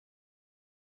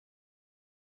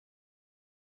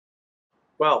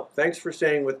Well, thanks for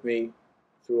staying with me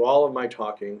through all of my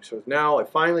talking. So now I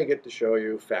finally get to show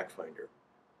you FactFinder.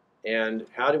 And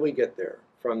how do we get there?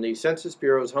 From the Census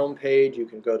Bureau's homepage, you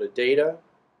can go to Data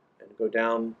and go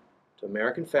down to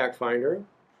American FactFinder.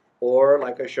 Or,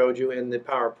 like I showed you in the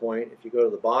PowerPoint, if you go to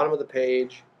the bottom of the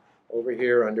page, over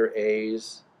here under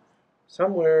A's,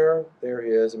 somewhere there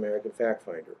is American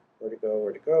FactFinder. Where'd it go,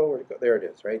 where'd it go, where'd it go? There it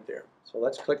is, right there. So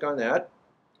let's click on that.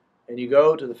 And you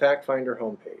go to the FactFinder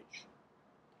homepage.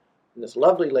 And this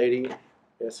lovely lady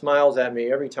smiles at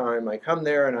me every time I come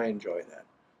there, and I enjoy that.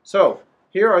 So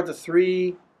here are the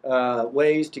three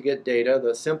ways to get data: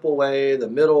 the simple way, the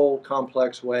middle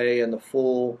complex way, and the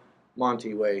full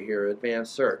Monty way here,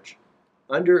 advanced search.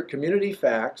 Under community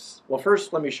facts, well,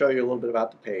 first let me show you a little bit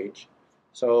about the page.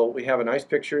 So we have a nice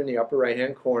picture in the upper right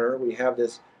hand corner. We have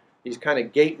these kind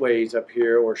of gateways up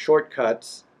here, or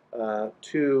shortcuts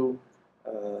to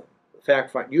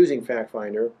using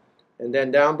FactFinder. And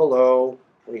then down below,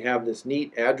 we have this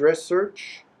neat address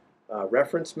search,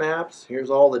 reference maps. Here's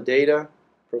all the data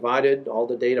provided, all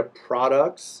the data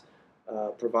products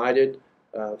provided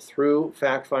through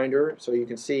FactFinder. So you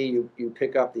can see you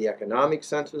pick up the economic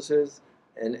censuses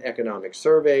and economic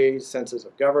surveys, census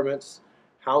of governments,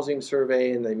 housing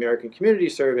survey, and the American Community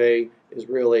Survey is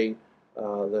really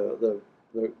the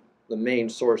main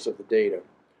source of the data.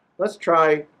 Let's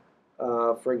try,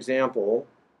 for example,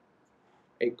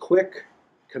 a quick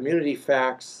community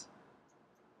facts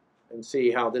and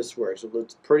see how this works. It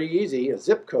looks pretty easy. A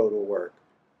zip code will work.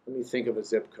 Let me think of a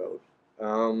zip code.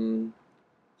 Can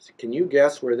you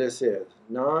guess where this is?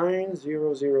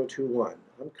 90021.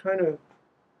 I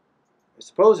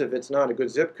suppose if it's not a good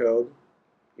zip code,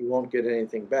 you won't get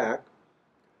anything back.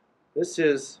 This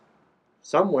is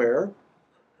somewhere,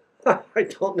 I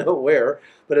don't know where,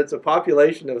 but it's a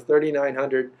population of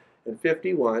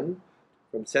 3,951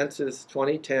 from Census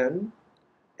 2010,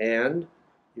 and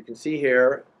you can see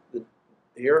here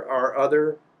here are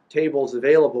other tables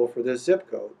available for this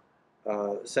zip code: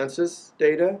 census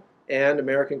data and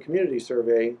American Community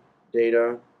Survey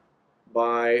data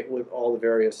with all the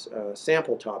various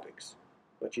sample topics.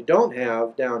 But you don't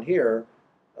have down here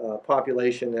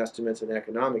population estimates and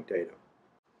economic data.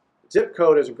 Zip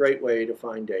code is a great way to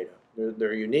find data.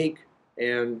 They're unique,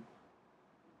 and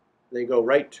they go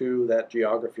right to that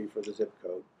geography for the zip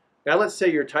code. Now let's say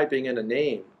you're typing in a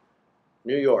name,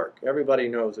 New York. Everybody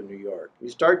knows in New York. You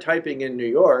start typing in New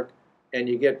York, and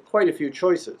you get quite a few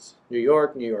choices. New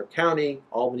York, New York County,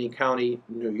 Albany County,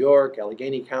 New York,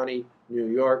 Allegheny County, New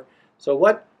York. So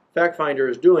what FactFinder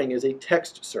is doing is a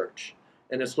text search,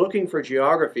 and it's looking for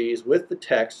geographies with the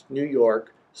text New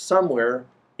York somewhere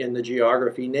in the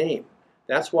geography name.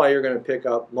 That's why you're going to pick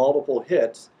up multiple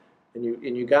hits, and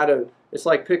you got to. It's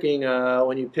like picking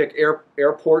when you pick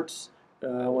airports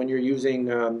when you're using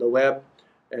the web,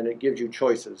 and it gives you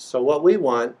choices. So what we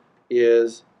want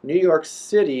is New York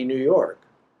City, New York.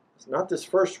 It's not this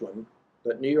first one,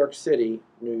 but New York City,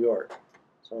 New York.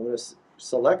 So I'm going to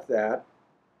select that.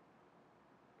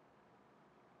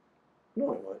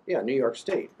 No, New York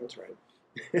State. That's right.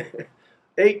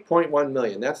 8.1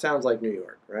 million. That sounds like New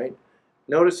York, right?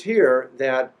 Notice here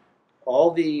that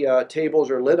all the tables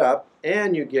are lit up,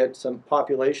 and you get some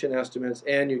population estimates,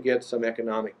 and you get some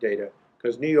economic data,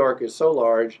 because New York is so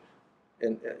large,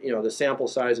 and the sample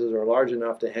sizes are large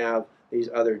enough to have these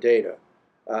other data.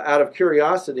 Out of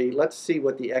curiosity, let's see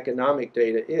what the economic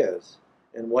data is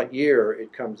and what year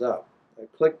it comes up. I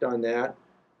clicked on that,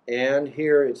 and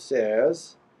here it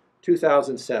says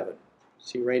 2007.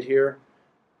 See right here?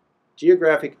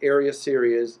 Geographic Area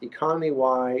Series,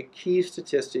 Economy-wide Key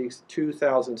Statistics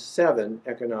 2007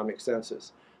 Economic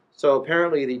Census. So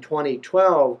apparently the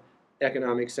 2012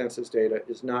 economic census data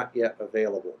is not yet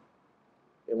available.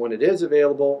 And when it is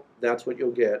available, that's what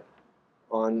you'll get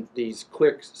on these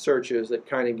quick searches that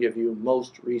kind of give you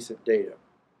most recent data.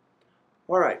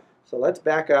 All right, so let's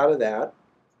back out of that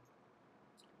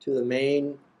to the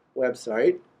main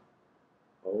website.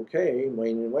 Okay,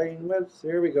 main website,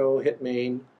 here we go, hit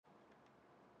main.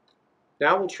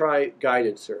 Now we'll try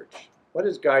guided search. What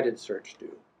does guided search do?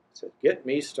 It says, get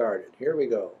me started. Here we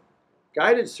go.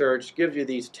 Guided search gives you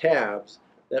these tabs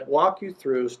that walk you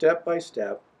through step by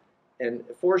step and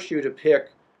force you to pick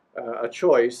a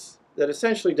choice that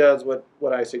essentially does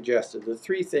what I suggested, the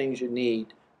three things you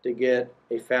need to get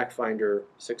a FactFinder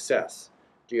success: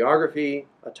 geography,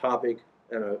 a topic,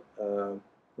 and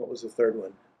what was the third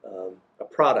one? A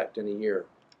product in a year.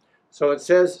 So it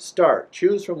says start.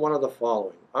 Choose from one of the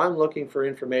following. I'm looking for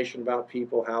information about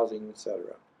people, housing,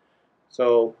 etc.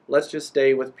 So let's just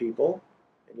stay with people,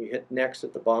 and you hit next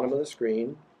at the bottom of the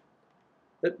screen.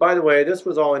 By the way, this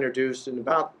was all introduced in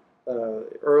about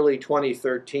early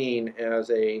 2013 as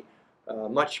a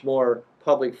much more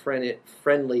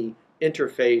public-friendly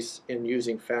interface in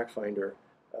using FactFinder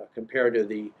compared to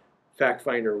the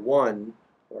FactFinder 1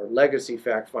 or legacy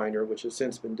FactFinder, which has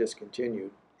since been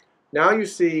discontinued. Now you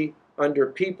see under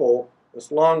people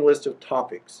this long list of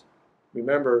topics.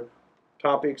 Remember,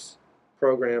 topics,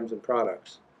 programs, and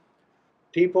products.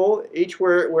 People,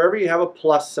 wherever you have a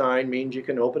plus sign means you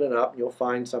can open it up and you'll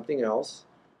find something else.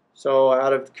 So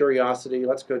out of curiosity,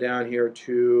 let's go down here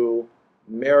to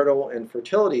marital and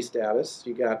fertility status.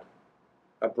 You got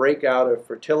a breakout of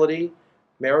fertility,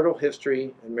 marital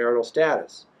history, and marital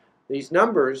status. These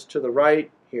numbers to the right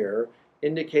here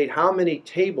indicate how many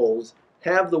tables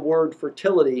have the word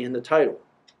fertility in the title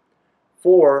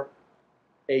for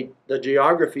the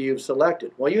geography you've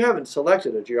selected. Well, you haven't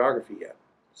selected a geography yet,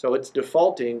 so it's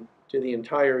defaulting to the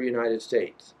entire United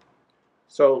States.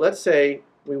 So let's say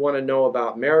we want to know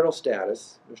about marital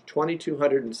status. There's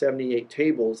 2,278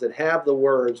 tables that have the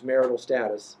words marital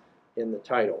status in the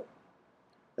title.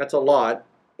 That's a lot,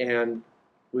 and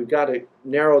we've got to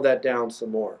narrow that down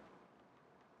some more.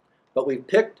 But we've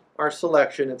picked our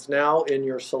selection. It's now in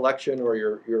your selection or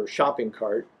your shopping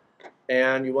cart,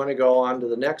 and you want to go on to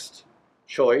the next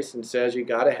choice and says you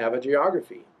got to have a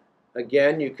geography.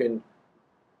 Again,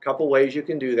 couple ways you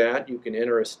can do that. You can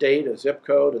enter a state, a zip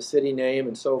code, a city name,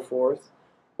 and so forth.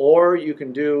 Or you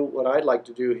can do what I'd like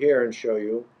to do here and show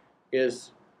you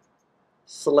is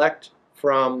select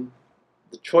from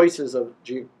the choices of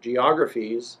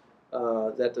geographies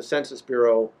that the Census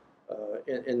Bureau,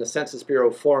 in the Census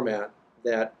Bureau format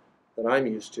that I'm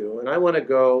used to. And I want to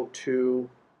go to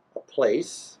a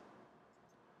place.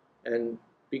 And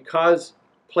because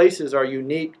places are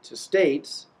unique to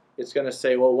states, it's going to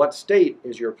say, well, what state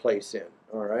is your place in?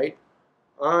 All right.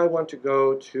 I want to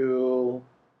go to,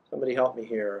 somebody help me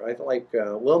here. I like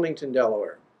Wilmington,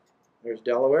 Delaware. There's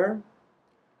Delaware.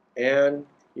 And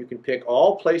you can pick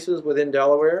all places within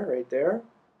Delaware right there.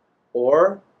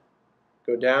 Or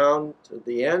go down to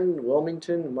the end.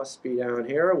 Wilmington must be down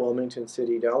here. Wilmington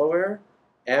City, Delaware.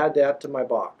 Add that to my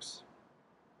box.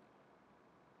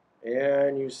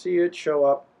 And you see it show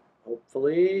up.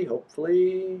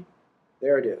 Hopefully.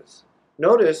 There it is.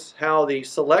 Notice how the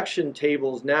selection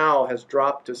tables now has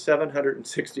dropped to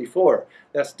 764.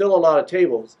 That's still a lot of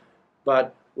tables,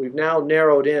 but we've now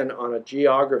narrowed in on a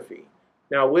geography.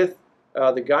 Now with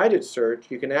the guided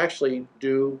search, you can actually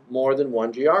do more than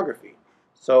one geography.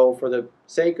 So for the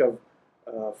sake of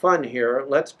fun here,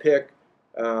 let's pick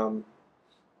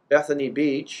Bethany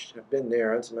Beach. I've been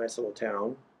there. It's a nice little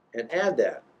town. And add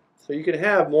that. So you can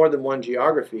have more than one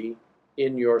geography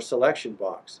in your selection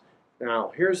box.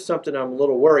 Now, here's something I'm a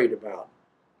little worried about.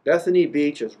 Bethany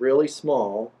Beach is really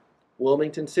small.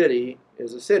 Wilmington City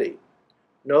is a city.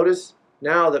 Notice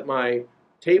now that my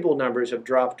table numbers have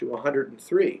dropped to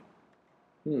 103.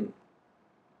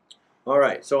 All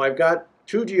right, so I've got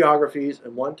two geographies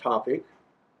and one topic.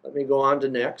 Let me go on to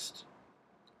next.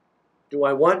 Do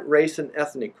I want race and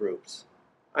ethnic groups?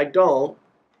 I don't,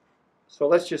 so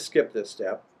let's just skip this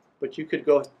step. But you could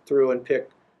go through and pick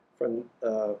from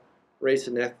race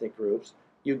and ethnic groups.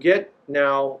 You get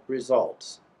now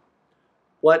results.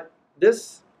 What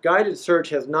this guided search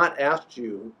has not asked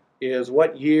you is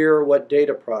what year, what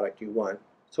data product you want.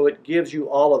 So it gives you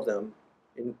all of them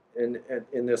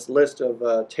in this list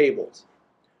of tables.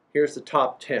 Here's the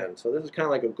top 10. So this is kind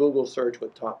of like a Google search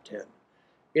with top 10.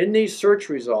 In these search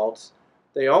results,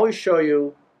 they always show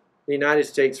you the United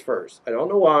States first. I don't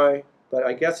know why, but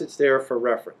I guess it's there for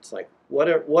reference. Like what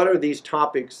are these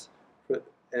topics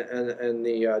and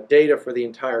the data for the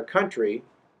entire country.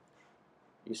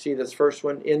 You see this first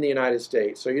one in the United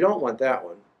States, so you don't want that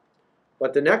one.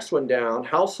 But the next one down,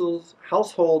 households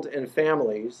and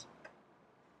families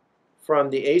from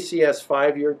the ACS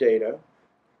 5-year data,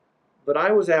 but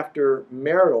I was after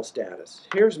marital status.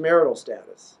 Here's marital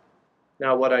status.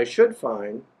 Now what I should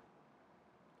find,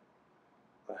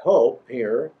 I hope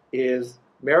here, is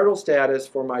marital status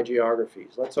for my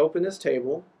geographies. Let's open this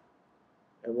table,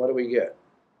 and what do we get?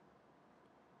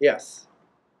 Yes,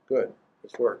 good,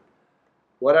 this worked.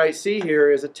 What I see here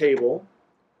is a table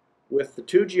with the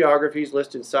two geographies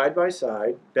listed side by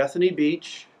side, Bethany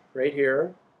Beach, right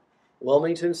here,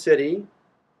 Wilmington City,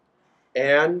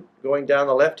 and going down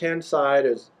the left-hand side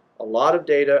is a lot of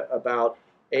data about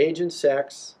age and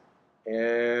sex,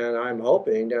 and I'm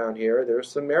hoping down here there's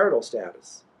some marital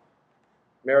status.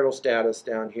 Marital status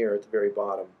down here at the very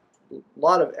bottom. A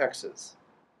lot of X's.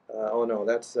 Oh no,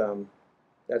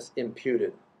 that's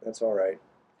imputed. That's all right.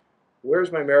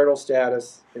 Where's my marital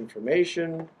status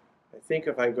information? I think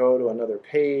if I go to another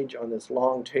page on this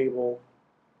long table,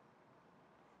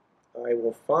 I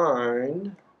will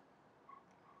find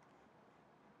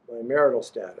my marital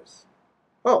status.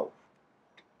 Oh,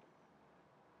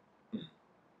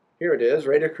 here it is,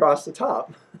 right across the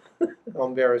top. How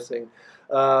embarrassing.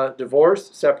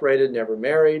 Divorced, separated, never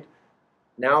married.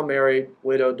 Now married,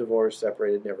 widowed, divorced,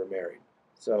 separated, never married.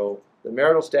 So the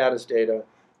marital status data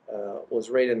was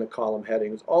right in the column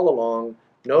headings all along.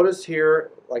 Notice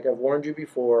here, like I've warned you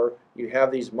before, you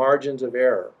have these margins of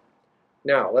error.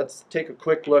 Now let's take a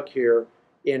quick look here.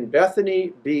 In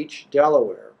Bethany Beach,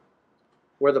 Delaware,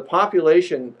 where the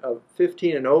population of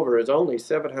 15 and over is only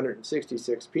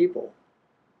 766 people,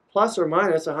 plus or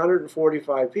minus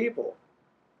 145 people.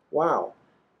 Wow.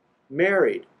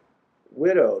 Married,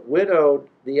 widowed. Widowed,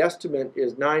 the estimate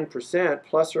is 9%,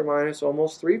 plus or minus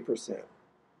almost 3%.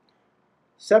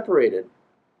 Separated,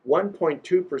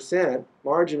 1.2%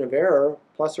 margin of error,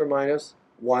 plus or minus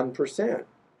 1%.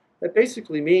 That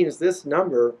basically means this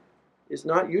number is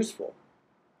not useful.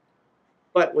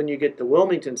 But when you get to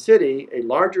Wilmington City, a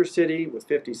larger city with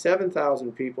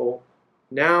 57,000 people,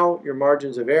 now your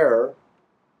margins of error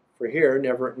for here,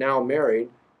 never now married,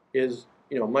 is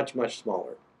much, much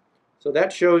smaller. So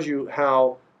that shows you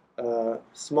how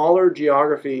smaller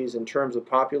geographies in terms of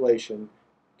population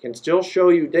can still show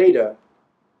you data.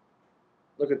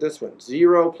 Look at this one,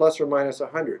 0 plus or minus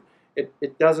 100.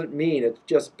 It doesn't mean it's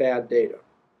just bad data.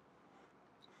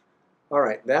 All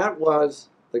right, that was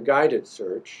the guided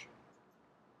search.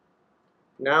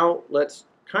 Now let's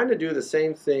kind of do the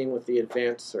same thing with the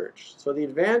advanced search. So the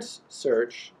advanced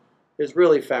search is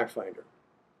really FactFinder.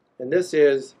 And this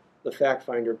is the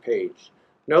FactFinder page.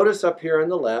 Notice up here on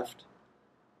the left,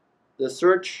 the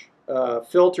search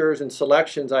filters and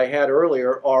selections I had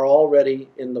earlier are already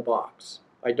in the box.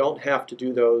 I don't have to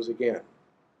do those again.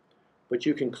 But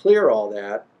you can clear all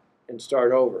that and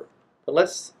start over. But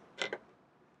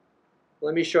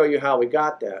let me show you how we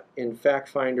got that in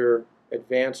FactFinder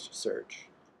Advanced Search.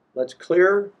 Let's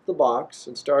clear the box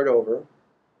and start over.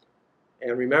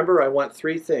 And remember, I want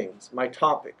three things. My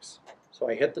topics. So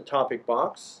I hit the topic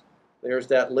box. There's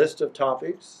that list of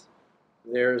topics.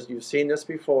 You've seen this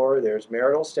before. There's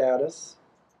marital status.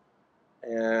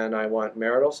 And I want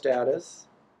marital status.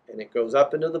 And it goes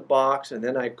up into the box. And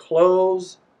then I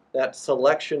close that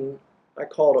selection. I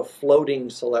call it a floating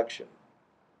selection.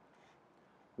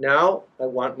 Now I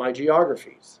want my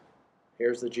geographies.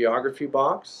 Here's the geography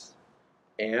box.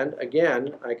 And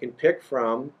again, I can pick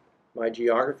from my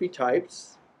geography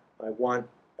types. I want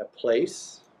a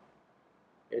place.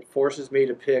 It forces me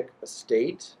to pick a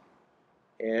state.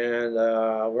 And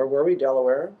where were we?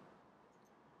 Delaware.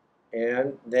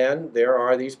 And then there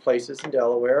are these places in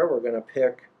Delaware. We're going to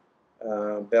pick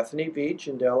Bethany Beach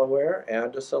in Delaware,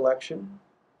 add to selection.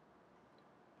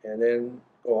 And then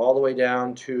go all the way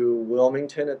down to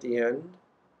Wilmington at the end.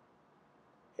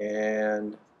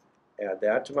 And add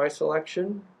that to my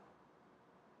selection.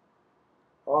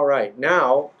 All right,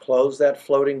 now close that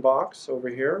floating box over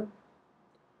here.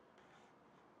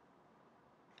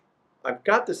 I've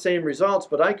got the same results,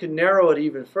 but I can narrow it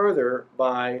even further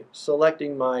by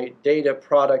selecting my data,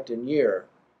 product, and year.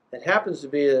 It happens to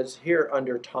be that it's here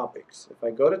under topics. If I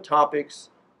go to topics,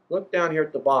 look down here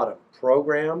at the bottom,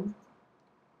 program.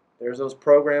 There's those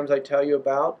programs I tell you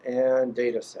about, and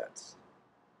data sets.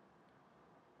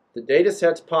 The data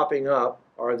sets popping up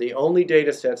are the only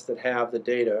data sets that have the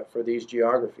data for these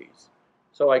geographies.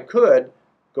 So I could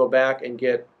go back and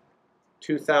get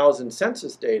 2000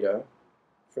 census data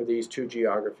for these two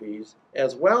geographies,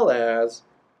 as well as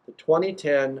the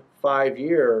 2010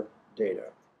 5-year data.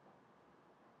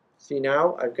 See,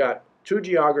 now I've got two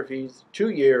geographies, 2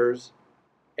 years,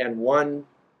 and one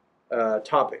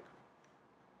topic.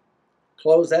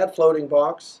 Close that floating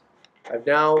box. I've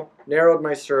now narrowed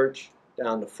my search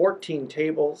down to 14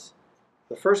 tables.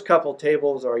 The first couple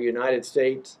tables are United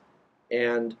States,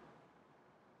 and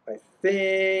I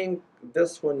think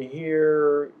this one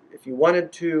here, if you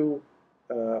wanted to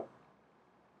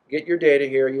get your data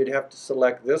here, you'd have to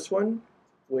select this one,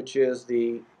 which is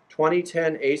the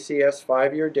 2010 ACS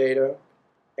 5-year data,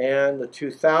 and the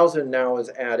 2000 now is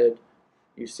added.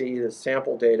 You see the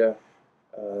sample data,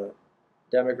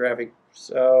 demographic,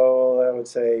 so I would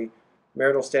say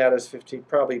marital status 15,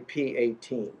 probably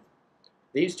P18.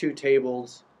 These two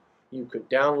tables you could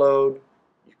download,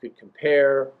 you could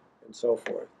compare, and so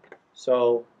forth.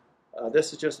 So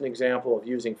this is just an example of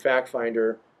using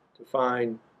FactFinder to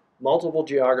find multiple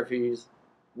geographies,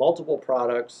 multiple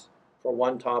products for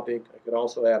one topic. I could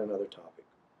also add another topic.